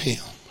thronged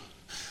him.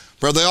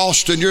 Brother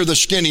Austin, you're the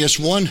skinniest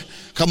one.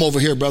 Come over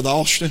here, Brother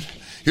Austin.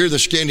 You're the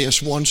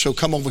skinniest one, so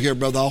come over here,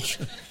 Brother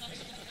Austin.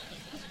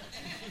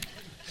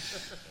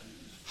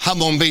 I'm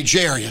going to be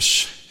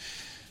Jairus.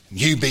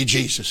 You be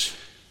Jesus.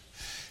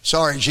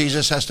 Sorry,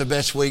 Jesus, that's the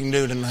best we can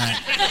do tonight.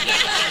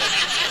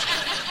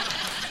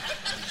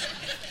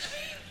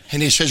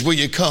 And he says, will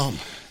you come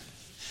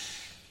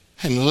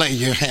and lay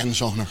your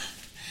hands on her?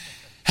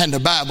 And the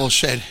Bible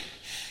said,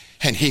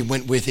 and he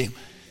went with him.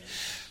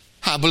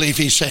 I believe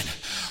he said,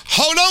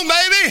 hold on,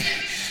 baby.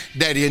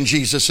 Daddy and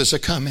Jesus is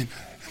a-coming.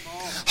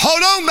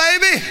 Hold on,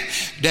 baby.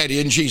 Daddy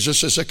and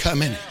Jesus is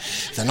a-coming.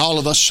 Then all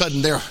of a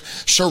sudden they're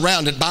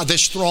surrounded by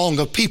this throng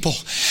of people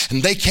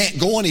and they can't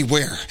go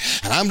anywhere.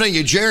 And I'm telling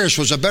you, Jairus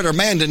was a better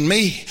man than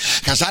me,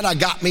 because I'd have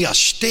got me a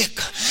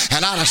stick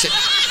and I'd have said,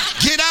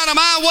 get out of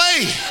my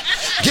way.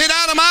 Get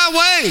out of my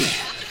way.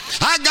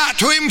 I got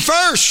to him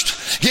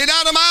first. Get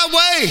out of my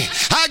way.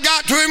 I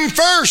got to him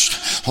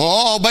first.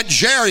 Oh, but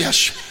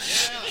Jairus,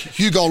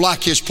 you go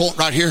like his point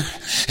right here.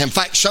 In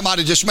fact,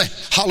 somebody just may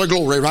holler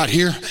glory right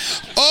here.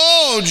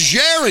 Oh,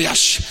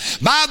 Jairus,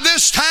 by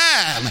this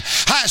time,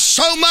 has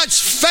so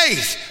much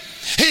faith,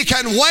 he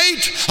can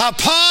wait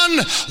upon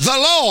the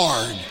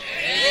Lord.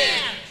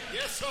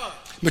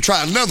 Let me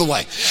try it another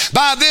way.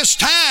 By this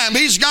time,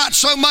 he's got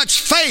so much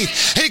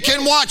faith, he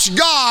can watch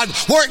God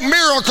work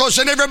miracles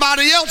in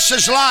everybody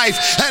else's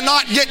life and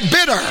not get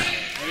bitter.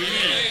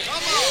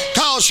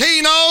 Because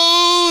he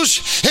knows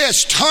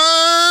his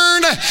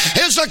turn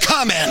is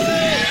a-coming.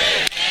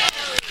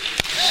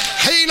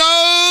 He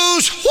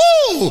knows,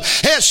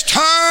 his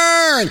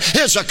turn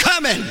is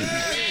a-coming.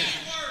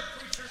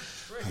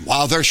 And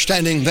while they're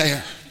standing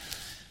there,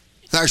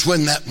 there's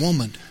when that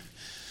woman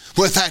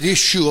with that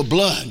issue of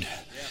blood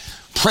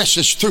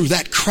presses through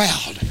that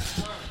crowd.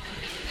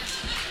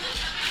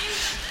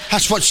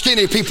 That's what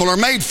skinny people are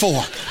made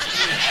for.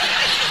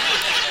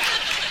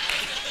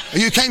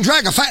 You can't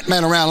drag a fat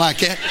man around like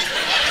that.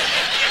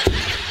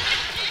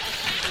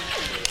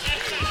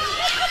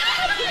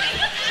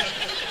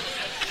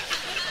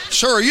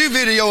 Sir, are you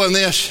videoing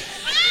this?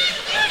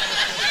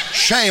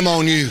 Shame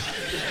on you.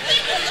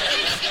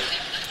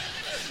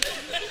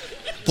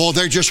 Boy,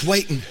 they're just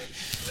waiting.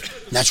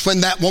 That's when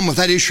that woman with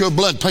that issue of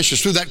blood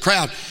presses through that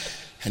crowd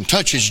and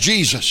touches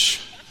Jesus.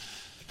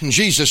 And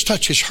Jesus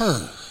touches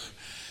her.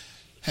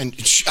 And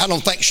I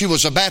don't think she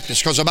was a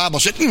Baptist, because the Bible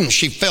said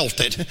she felt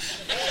it.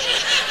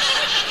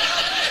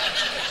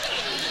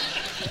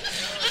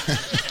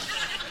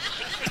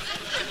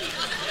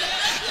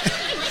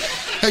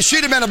 If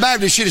she'd have been a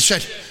Baptist, she'd have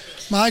said,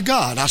 my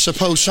God, I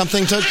suppose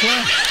something took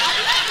place.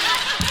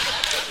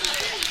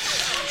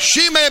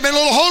 She may have been a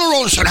little holy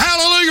roller and said,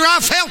 hallelujah, I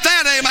felt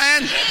that,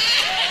 amen.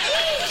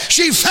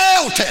 She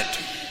felt it.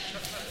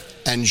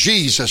 And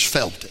Jesus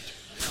felt it.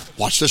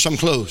 Watch this, I'm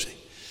closing.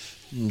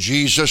 And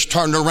Jesus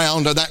turned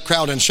around to that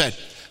crowd and said,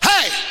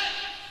 hey,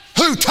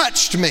 who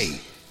touched me?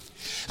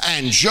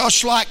 And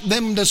just like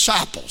them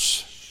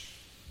disciples,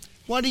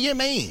 what do you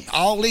mean?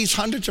 All these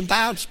hundreds of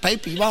thousands of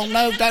people, you won't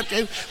know that?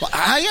 Well,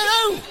 how you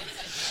know?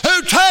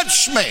 Who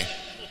touched me?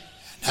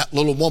 And that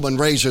little woman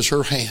raises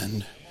her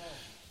hand.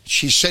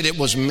 She said, it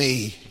was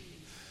me.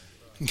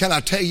 And can I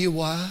tell you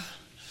why?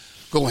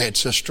 Go ahead,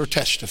 sister,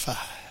 testify.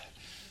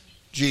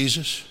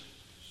 Jesus,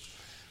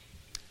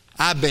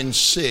 I've been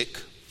sick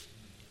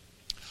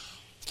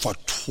for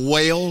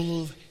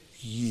 12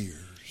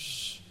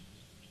 years.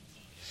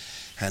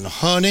 And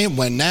honey,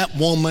 when that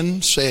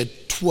woman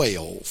said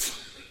 12,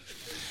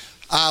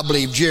 I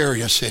believe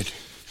Jairus said,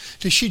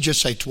 did she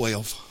just say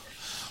 12?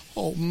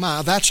 Oh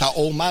my, that's how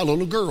old my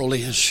little girl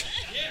is.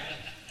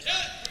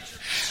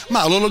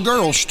 My little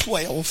girl's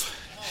 12.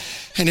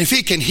 And if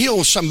he can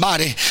heal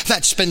somebody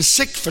that's been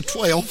sick for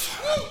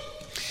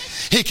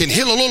 12, he can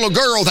heal a little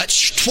girl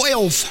that's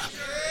 12.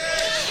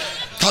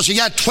 Because he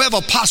had 12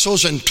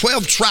 apostles and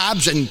 12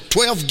 tribes and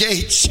 12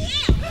 gates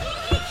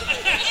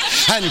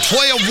and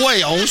 12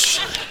 wells.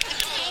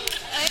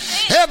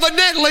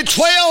 Evidently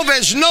 12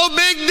 is no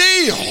big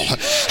deal.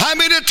 I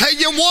mean, to tell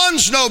you,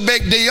 one's no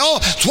big deal,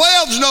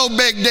 12's no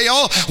big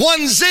deal, 1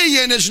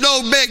 zillion is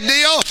no big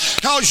deal,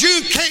 because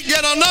you can't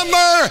get a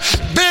number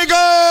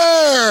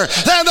bigger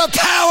than the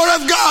power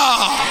of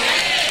God.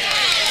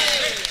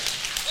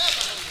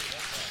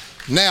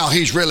 Now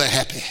he's really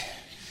happy.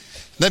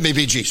 Let me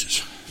be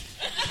Jesus.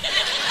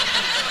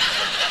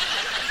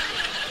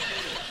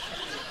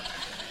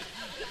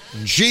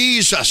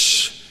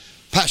 Jesus,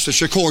 Pastor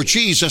Shakur,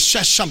 Jesus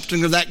says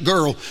something to that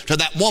girl, to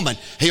that woman.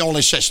 He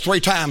only says 3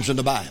 times in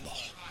the Bible.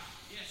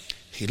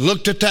 He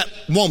looked at that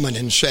woman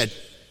and said,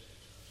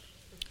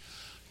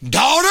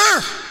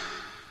 daughter.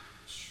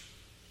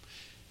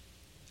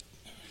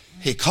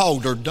 He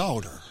called her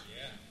daughter.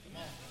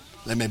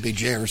 Let me be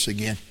Jairus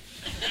again.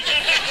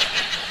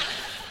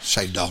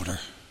 Say daughter.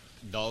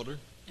 Daughter.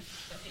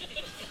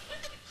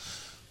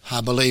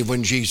 I believe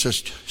when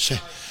Jesus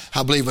said,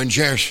 I believe when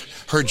Jairus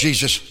heard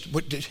Jesus,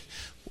 what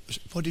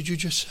did you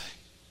just say?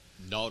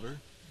 Daughter.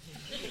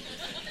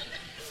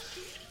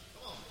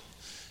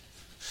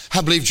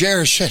 I believe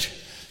Jairus said,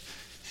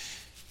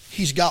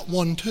 he's got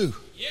one too.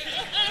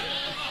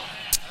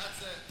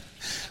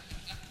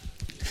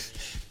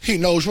 He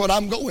knows what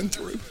I'm going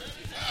through.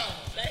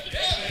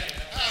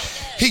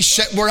 He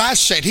sat where I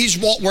sat. He's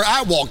walked where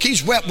I walk.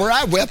 He's wept where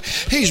I wept.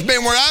 He's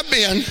been where I've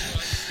been.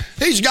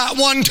 He's got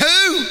one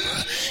too.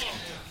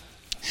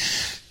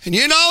 And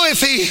you know, if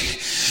he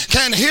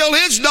can heal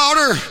his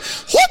daughter,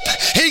 whoop,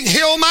 he can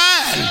heal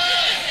mine.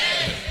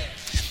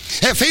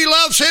 If he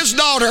loves his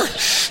daughter,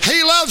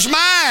 he loves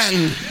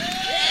mine.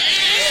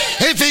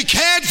 If he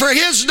cared for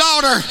his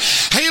daughter,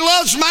 he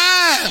loves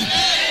mine.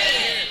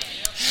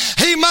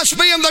 He must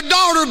be in the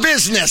daughter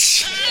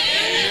business.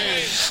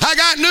 I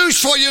got news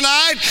for you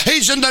tonight.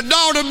 He's in the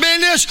daughter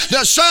business,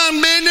 the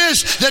son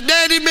business, the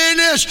daddy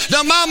business,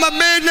 the mama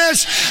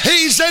business.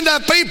 He's in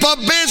the people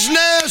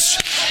business.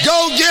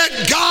 Go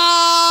get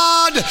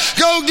God.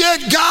 Go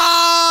get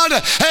God.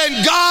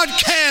 And God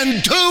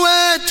can do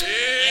it.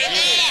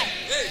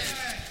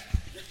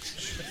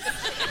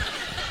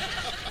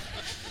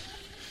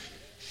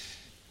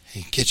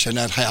 He gets in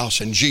that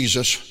house and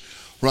Jesus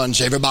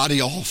runs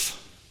everybody off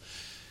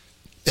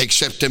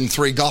except them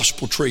 3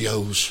 gospel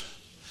trios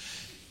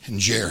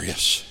and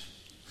Jairus.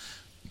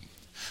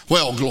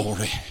 Well,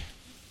 glory.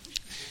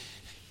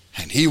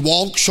 And he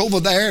walks over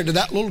there to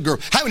that little girl.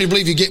 How many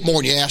believe you get more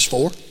than you ask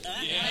for?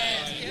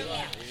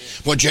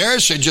 Well,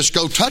 Jairus said, just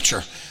go touch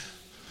her.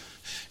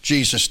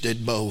 Jesus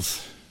did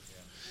both.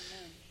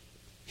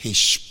 He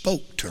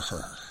spoke to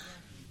her.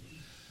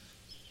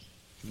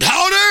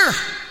 Daughter,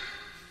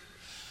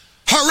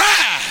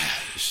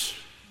 arise.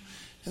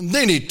 And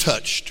then he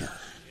touched her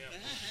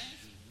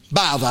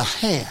by the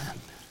hand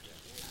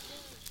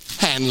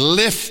and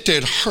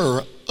lifted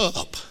her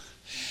up.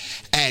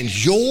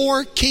 And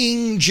your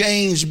King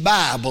James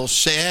Bible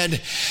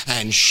said,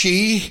 and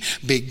she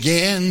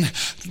began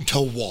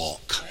to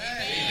walk.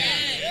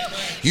 Amen.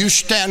 You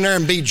stand there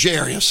and be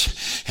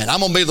Jairus, and I'm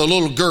going to be the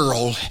little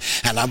girl,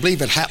 and I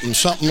believe it happened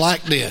something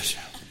like this.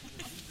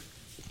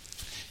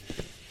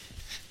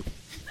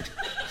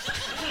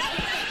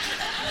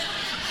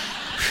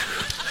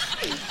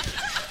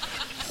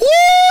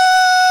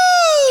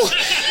 Woo!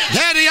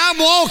 Daddy, I'm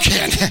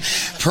walking.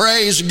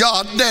 Praise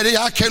God, Daddy,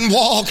 I can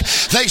walk.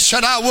 They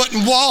said I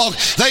wouldn't walk.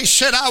 They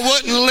said I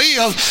wouldn't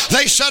live.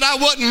 They said I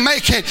wouldn't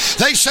make it.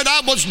 They said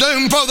I was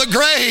doomed for the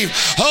grave.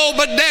 Oh,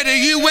 but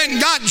Daddy, you went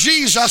and got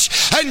Jesus,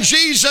 and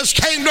Jesus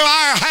came to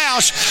our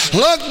house.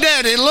 Look,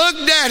 Daddy,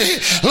 look, Daddy.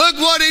 Look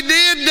what he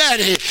did,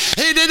 Daddy.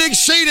 He did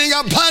exceeding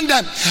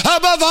abundant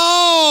above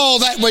all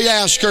that we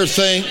ask or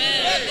think.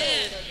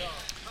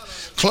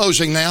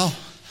 Closing now.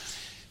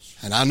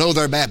 And I know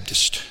they're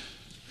Baptist.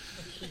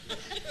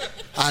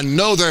 I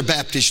know they're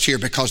Baptist here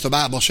because the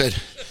Bible said,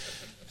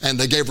 and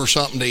they gave her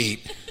something to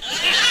eat.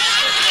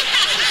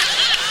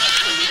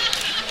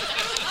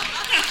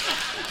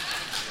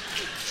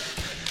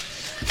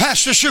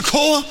 Pastor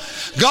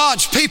Shakur,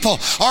 God's people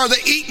are the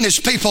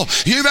eatingest people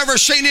you've ever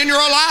seen in your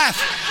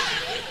life.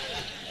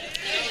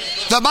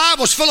 The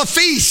Bible's full of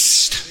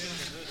feasts.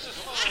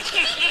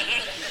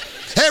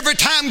 Every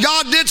time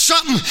God did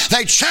something,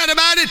 they'd chat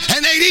about it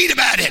and they'd eat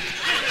about it.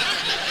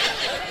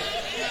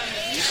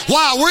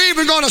 Wow, we're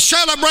even going to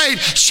celebrate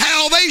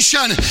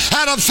salvation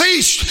at a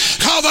feast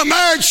called the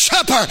marriage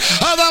supper of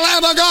the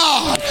Lamb of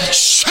God,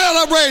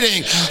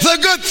 celebrating the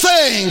good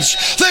things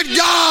that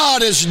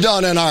God has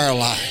done in our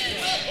life.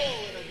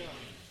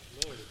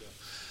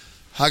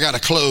 I got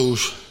to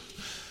close,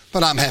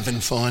 but I'm having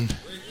fun.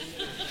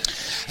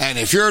 And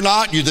if you're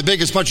not, you're the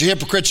biggest bunch of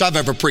hypocrites I've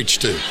ever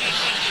preached to.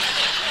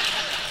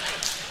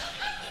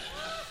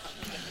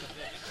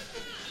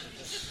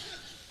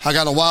 I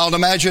got a wild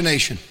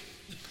imagination.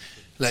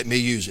 Let me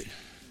use it.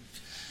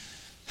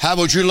 How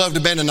would you love to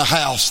have been in the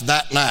house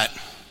that night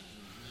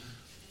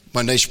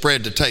when they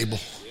spread the table?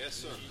 Yes,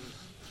 sir.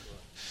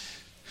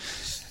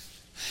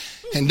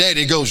 And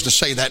Daddy goes to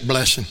say that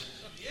blessing.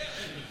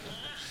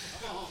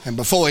 And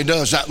before he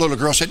does, that little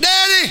girl said,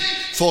 Daddy,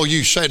 before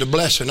you say the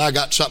blessing, I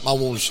got something I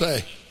want to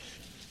say.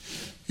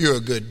 You're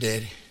a good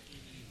daddy.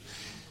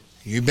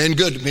 You've been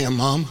good to me,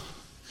 Mom.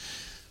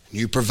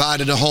 You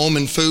provided a home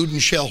and food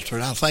and shelter,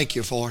 and I thank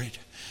you for it.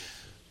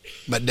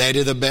 But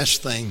Daddy, the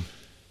best thing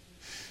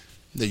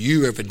that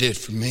you ever did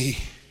for me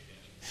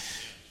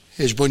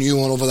is when you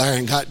went over there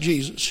and got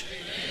Jesus.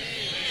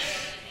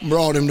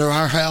 Brought him to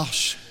our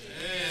house.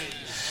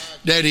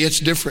 Daddy, it's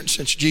different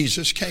since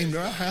Jesus came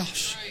to our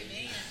house.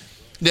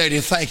 Daddy,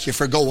 thank you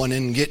for going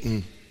and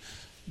getting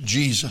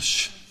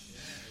Jesus.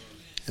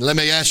 And let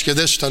me ask you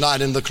this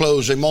tonight in the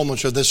closing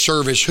moments of this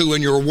service. Who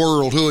in your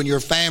world, who in your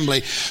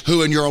family,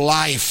 who in your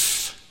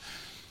life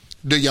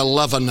do you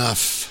love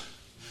enough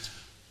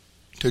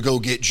to go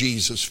get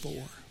Jesus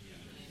for?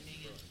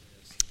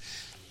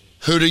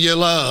 Who do you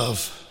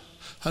love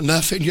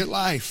enough in your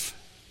life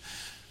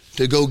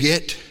to go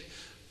get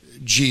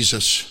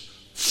Jesus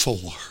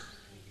for?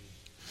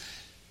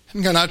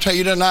 And can I tell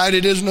you tonight,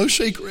 it is no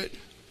secret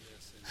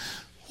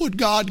what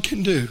God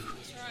can do.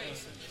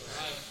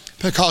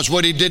 Because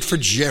what he did for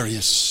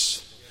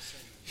Jairus,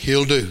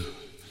 he'll do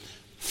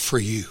for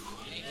you.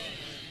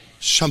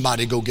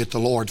 Somebody go get the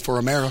Lord for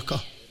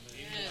America.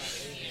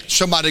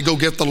 Somebody go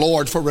get the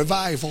Lord for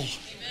revival.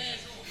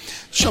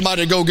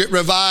 Somebody go get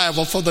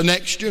revival for the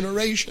next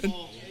generation.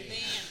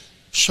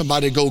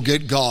 Somebody go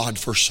get God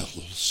for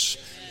souls.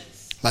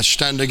 Let's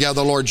stand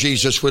together. Lord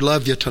Jesus, we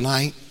love you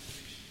tonight.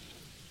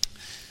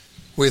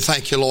 We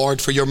thank you, Lord,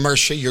 for your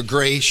mercy, your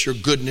grace, your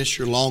goodness,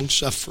 your long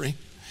suffering.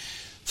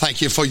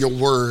 Thank you for your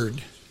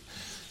word.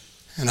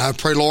 And I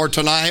pray, Lord,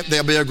 tonight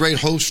there'll be a great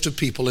host of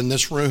people in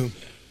this room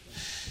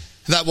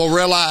that will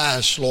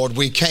realize, Lord,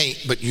 we can't,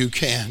 but you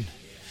can.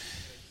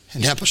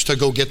 And help us to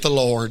go get the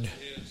Lord.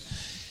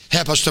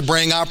 Help us to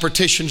bring our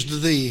petitions to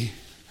thee.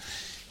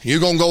 You're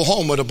going to go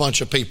home with a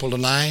bunch of people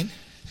tonight.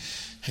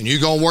 And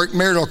you're going to work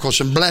miracles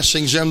and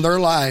blessings in their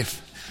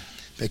life.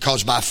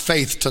 Because by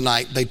faith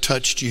tonight they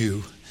touched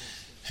you.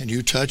 And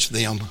you touched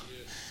them.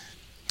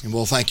 And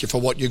we'll thank you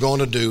for what you're going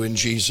to do in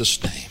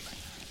Jesus' name.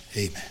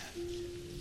 Amen.